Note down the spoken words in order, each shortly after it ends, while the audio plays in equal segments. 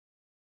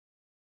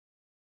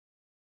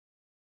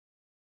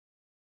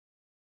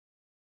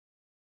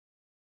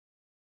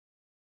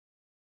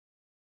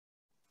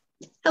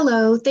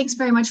Hello, thanks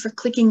very much for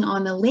clicking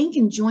on the link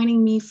and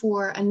joining me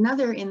for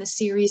another in the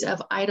series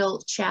of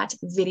Idle Chat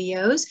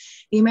videos.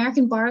 The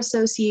American Bar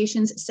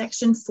Association's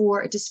Section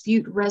 4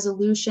 Dispute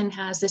Resolution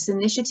has this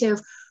initiative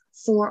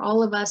for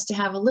all of us to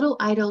have a little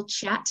idle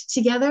chat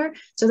together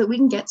so that we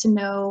can get to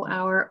know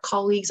our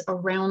colleagues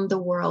around the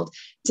world.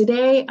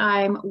 Today,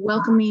 I'm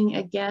welcoming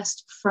a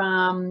guest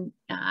from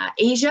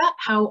Asia.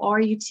 How are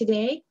you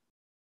today?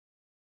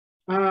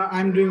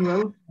 I'm doing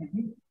well.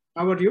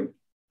 How about you?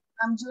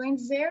 I'm doing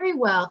very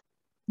well.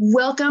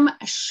 Welcome,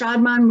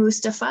 Shadman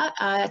Mustafa.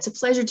 It's a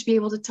pleasure to be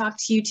able to talk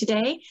to you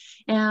today.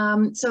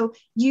 So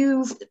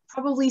you've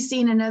probably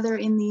seen another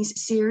in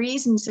these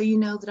series, and so you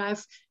know that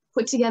I've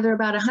put together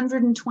about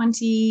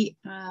 120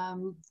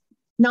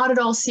 not at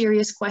all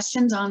serious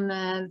questions on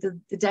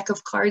the deck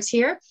of cards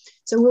here.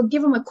 So we'll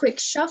give them a quick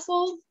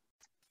shuffle,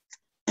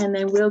 and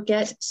then we'll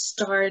get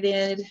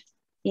started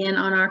in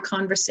on our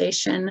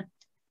conversation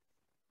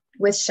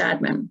with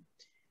Shadman.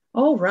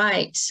 All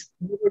right.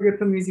 We'll get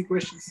some easy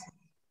questions.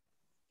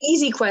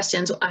 Easy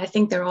questions. I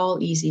think they're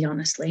all easy,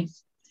 honestly.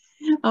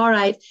 All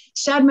right.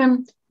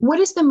 Shadman, what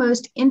is the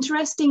most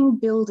interesting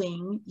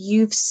building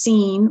you've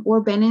seen or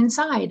been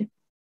inside?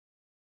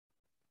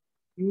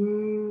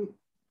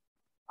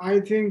 I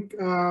think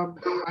I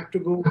have to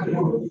go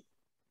with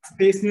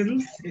Space Needle.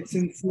 It's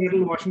in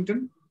Seattle,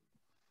 Washington.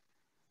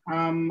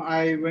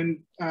 I've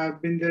been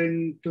there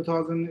in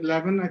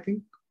 2011, I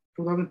think,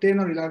 2010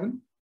 or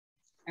 11.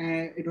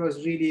 And it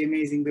was really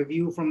amazing. The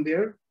view from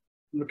there,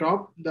 from the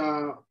top,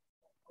 the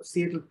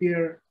Seattle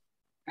Pier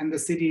and the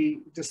city,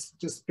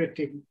 just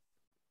breathtaking.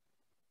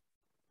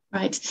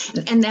 Right.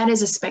 And that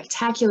is a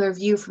spectacular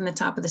view from the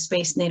top of the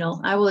Space Needle.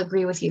 I will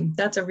agree with you.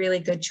 That's a really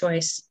good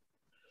choice.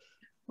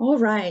 All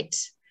right.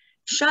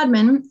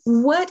 Shadman,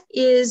 what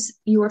is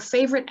your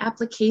favorite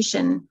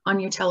application on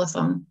your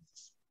telephone?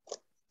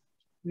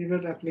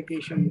 Favorite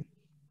application?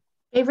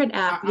 Favorite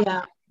app,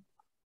 yeah.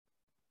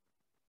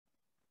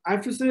 I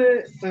have to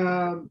say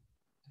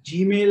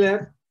Gmail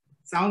app.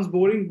 Sounds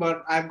boring,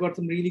 but I've got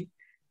some really,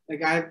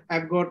 like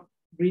I've got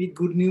really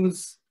good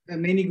news,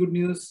 many good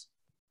news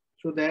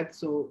through that.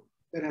 So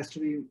that has to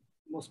be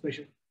more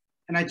special.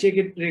 And I check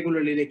it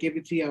regularly, like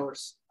every 3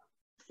 hours.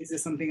 Is there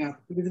something up?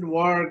 Because at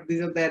work,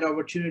 these are that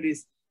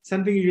opportunities.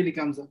 Something usually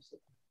comes up. So.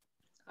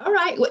 All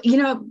right. Well, you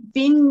know,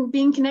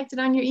 being connected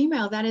on your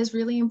email, that is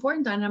really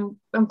important, and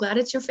I'm glad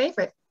it's your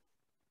favorite.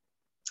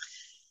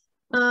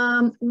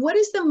 What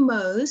is the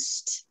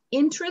most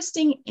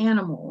interesting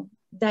animal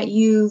that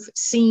you've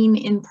seen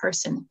in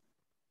person?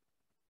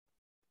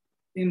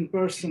 In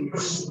person?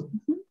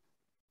 Mm-hmm.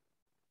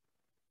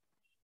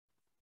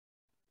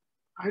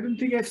 I don't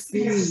think I've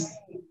seen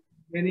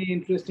many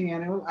interesting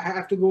animals. I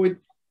have to go with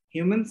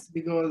humans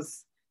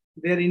because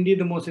they're indeed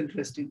the most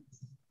interesting.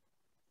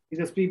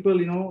 Because people,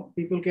 you know,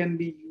 people can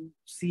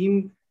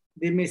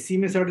they may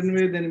seem a certain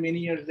way, then many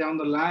years down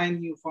the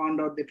line, you found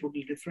out they're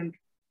totally different.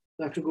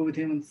 So I have to go with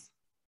humans.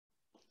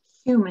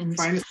 Humans.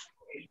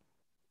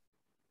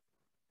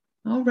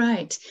 All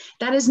right.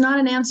 That is not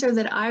an answer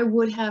that I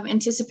would have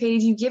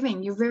anticipated you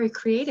giving. You're very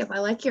creative. I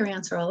like your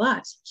answer a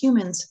lot.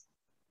 Humans.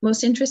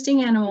 Most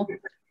interesting animal.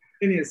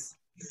 Yes.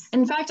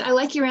 In fact, I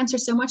like your answer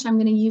so much, I'm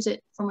going to use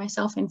it for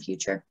myself in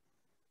future.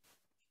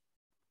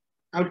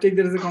 I'll take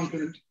that as a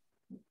compliment.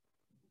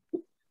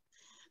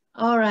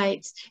 All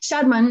right.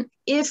 Shadman,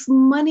 if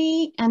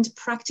money and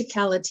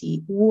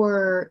practicality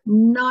were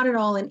not at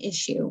all an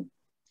issue,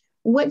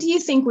 what do you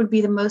think would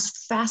be the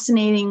most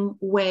fascinating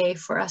way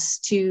for us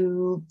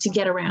to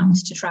get around,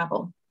 to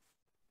travel?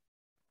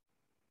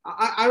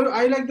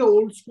 I like the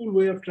old school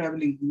way of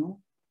traveling, you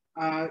know.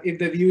 If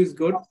the view is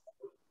good,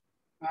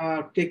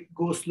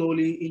 go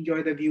slowly,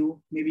 enjoy the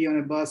view, maybe on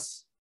a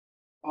bus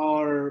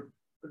or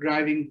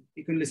driving.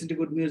 You can listen to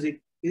good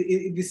music.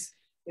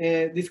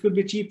 This could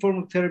be a cheap form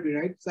of therapy,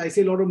 right? So I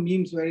see a lot of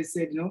memes where it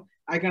said, you know,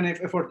 I can't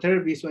afford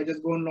therapy, so I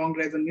just go on long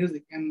drives on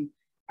music, and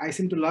I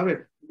seem to love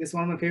it. It's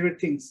one of my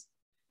favorite things.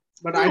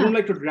 But yeah. I don't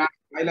like to drive.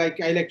 I like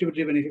to be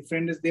driven. If a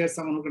friend is there,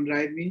 someone who can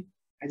drive me,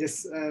 I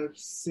just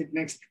sit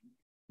next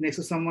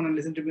to someone and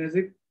listen to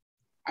music.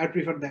 I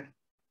prefer that.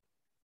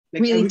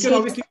 Like really we can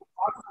obviously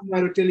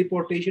talk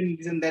teleportation,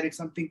 this and that if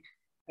something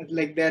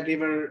like that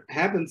ever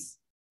happens,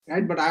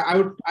 right? But I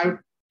would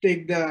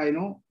take the, you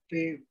know,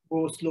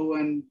 go slow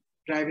and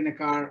drive in a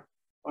car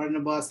or in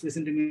a bus,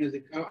 listen to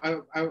music.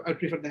 I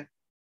prefer that.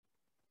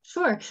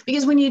 Sure,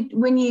 because when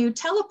you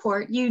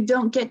teleport, you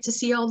don't get to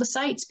see all the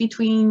sights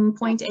between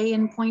point A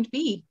and point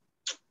B.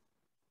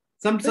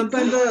 Sometimes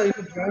the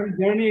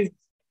journey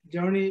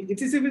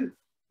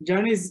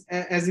is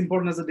as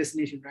important as the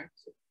destination, right?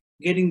 So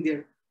getting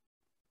there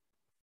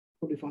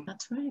will be fun.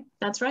 That's right.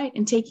 That's right.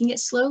 And taking it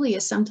slowly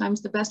is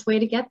sometimes the best way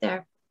to get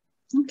there.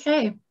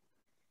 Okay.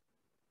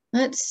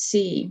 Let's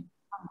see.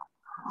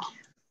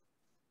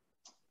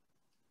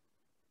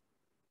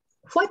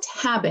 What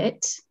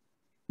habit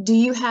do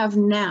you have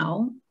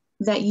now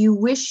that you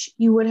wish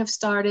you would have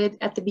started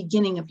at the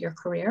beginning of your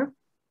career?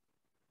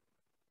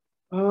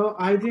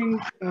 I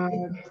think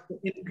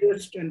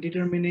interest and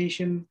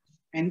determination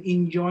and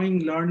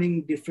enjoying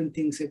learning different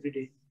things every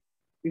day.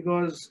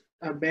 Because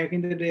back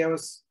in the day, I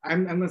was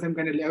kind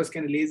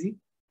of lazy,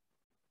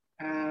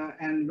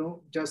 and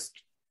no, just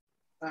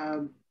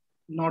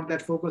not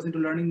that focused into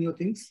learning new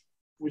things,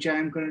 which I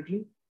am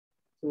currently.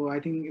 So I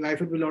think life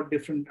would be a lot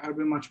different. I would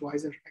be much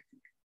wiser, I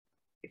think,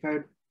 if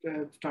I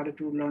started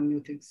to learn new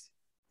things.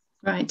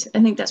 Right.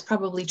 I think that's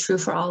probably true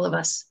for all of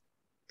us.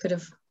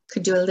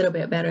 Could do a little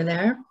bit better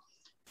there.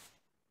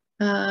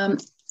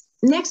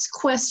 Next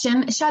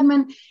question,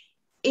 Shadman,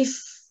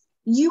 if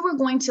you were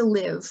going to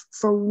live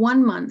for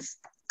 1 month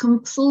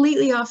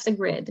completely off the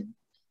grid,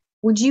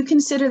 would you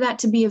consider that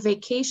to be a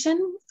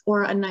vacation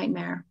or a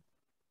nightmare?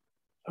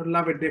 I would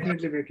love it,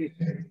 definitely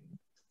vacation.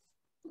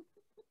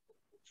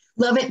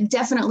 Love it,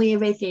 definitely a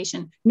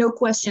vacation. No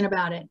question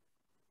about it.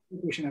 No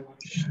question about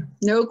it.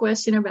 No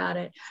question about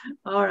it.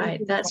 All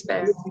right, that's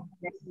fair.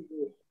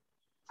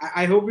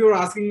 I hope you're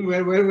asking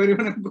where you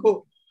want to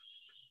go.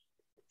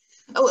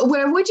 Oh,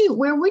 where would you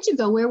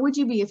go? Where would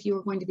you be if you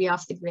were going to be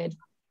off the grid?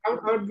 I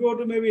would go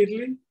to maybe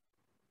Italy,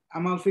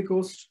 Amalfi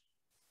Coast,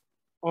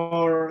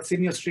 or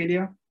Sydney,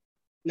 Australia.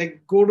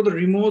 Like go to the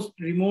remote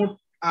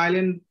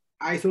island,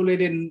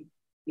 isolated, and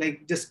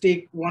like just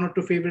take 1 or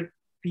 2 favorite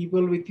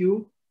people with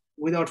you,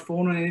 without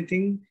phone or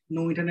anything,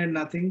 no internet,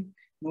 nothing,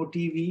 no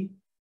TV,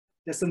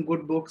 just some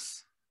good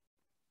books.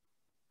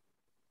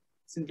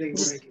 Simply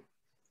good idea.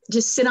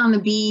 Just sit on the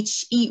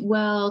beach, eat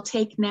well,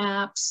 take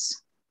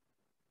naps,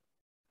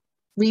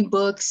 read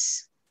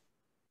books.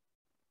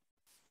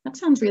 That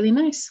sounds really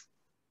nice.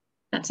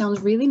 That sounds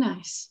really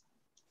nice.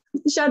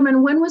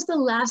 Shadman, when was the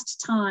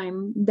last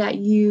time that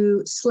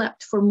you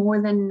slept for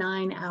more than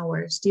 9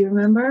 hours? Do you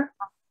remember?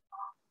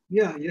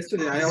 Yeah,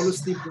 yesterday. I always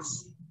sleep.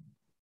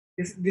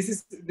 This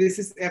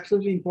is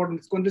absolutely important.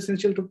 It's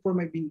quintessential for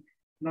my being.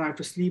 I have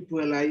to sleep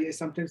well. I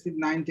sometimes sleep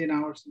 9-10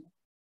 hours.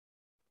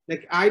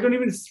 Like I don't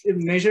even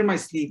measure my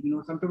sleep.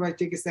 Sometimes I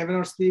take a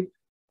 7-hour sleep,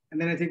 and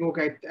then I think,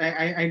 okay,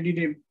 I need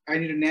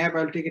a nap.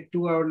 I'll take a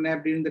 2-hour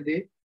nap during the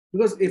day,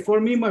 because for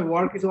me, my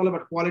work is all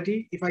about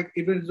quality. If I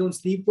don't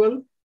sleep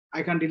well,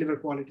 I can't deliver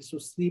quality. So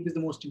sleep is the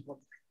most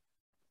important.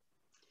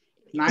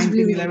 9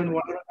 to 11,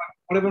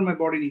 whatever my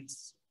body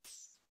needs.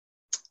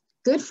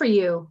 Good for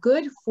you.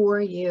 Good for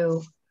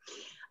you.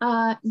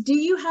 Do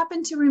you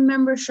happen to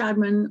remember,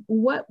 Shadman,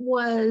 what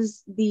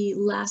was the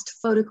last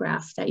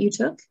photograph that you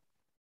took?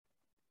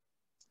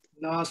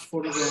 Last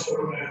photograph.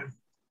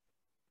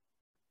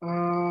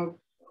 I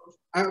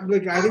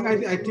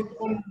think I took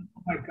from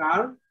my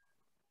car.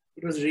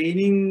 It was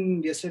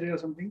raining yesterday or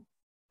something.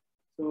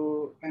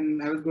 So,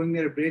 and I was going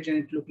near a bridge and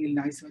it looked really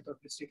nice. So I thought,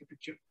 let's take a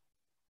picture.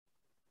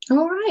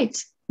 All right.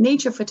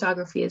 Nature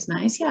photography is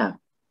nice. Yeah.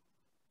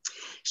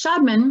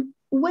 Shadman,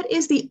 what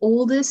is the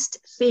oldest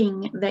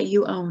thing that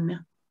you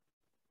own?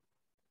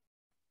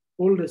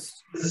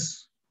 Oldest.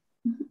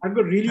 I've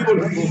got really old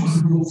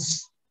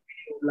books,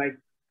 like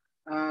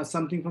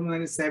something from the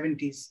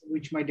 1970s,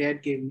 which my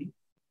dad gave me.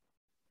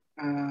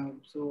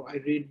 So I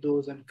read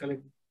those and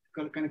collect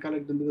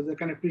them because they're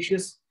kind of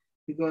precious,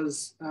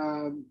 because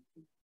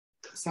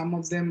some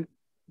of them,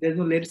 there's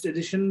no latest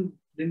edition,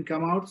 didn't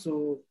come out.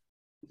 So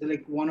they're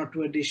like 1 or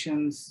 2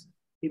 editions.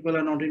 People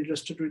are not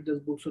interested to read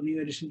those books, so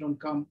new editions don't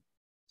come.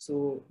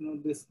 So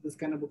this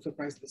kind of books are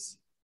priceless.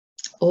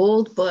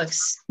 Old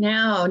books.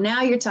 Now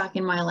you're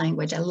talking my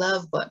language. I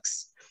love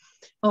books.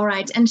 All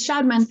right. And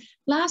Shadman,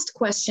 last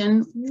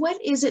question.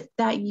 What is it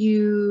that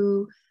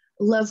you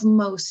love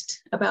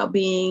most about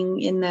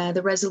being in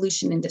the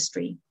resolution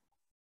industry?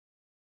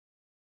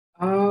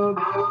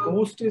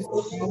 Most is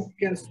how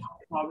can solve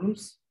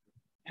problems,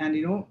 and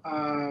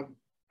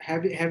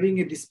having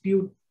a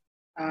dispute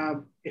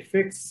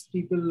affects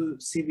people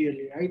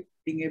severely, right?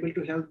 Being able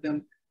to help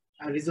them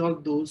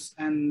resolve those,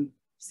 and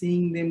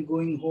seeing them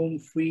going home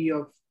free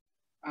of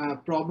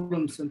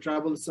problems and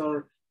troubles,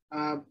 or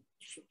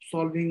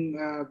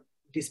solving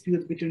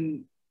disputes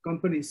between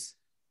companies.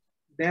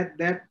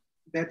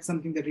 That's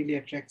something that really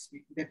attracts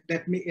me.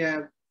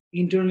 That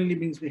internally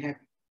makes me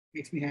happy.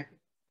 It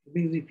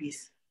brings me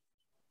peace.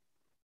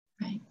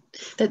 Right.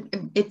 That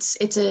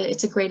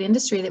it's a great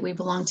industry that we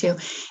belong to.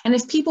 And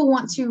if people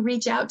want to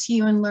reach out to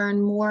you and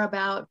learn more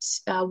about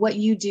what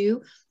you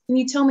do, can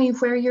you tell me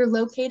where you're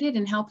located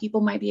and how people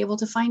might be able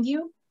to find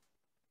you?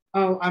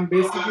 Oh, I'm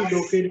basically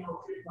located in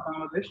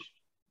Bangladesh,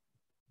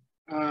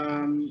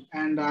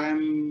 and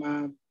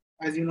I'm,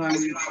 as you know,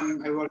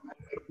 I work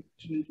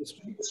in the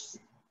industry.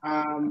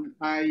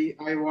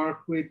 I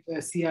work with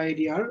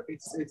CIDR.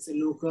 It's a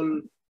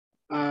local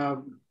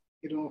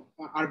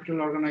arbitral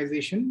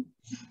organization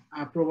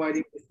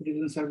providing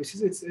citizen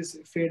services. It's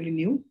fairly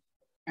new,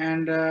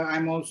 and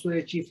I'm also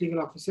a chief legal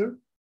officer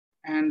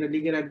and a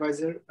legal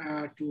advisor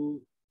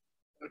to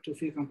a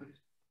few companies.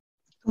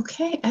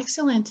 Okay,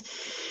 excellent.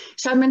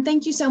 Shadman,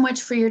 thank you so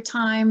much for your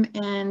time,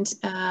 and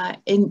I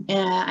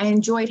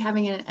enjoyed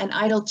having an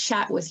idle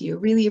chat with you.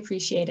 Really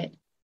appreciate it.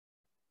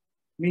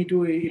 Me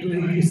too.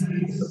 It's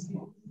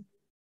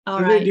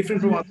All right. very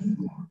different from others.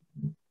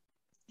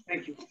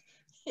 Thank you.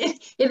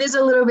 it is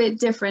a little bit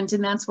different,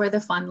 and that's where the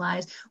fun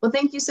lies. Well,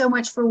 thank you so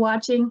much for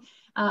watching.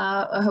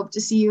 I hope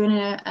to see you in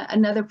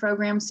another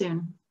program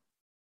soon.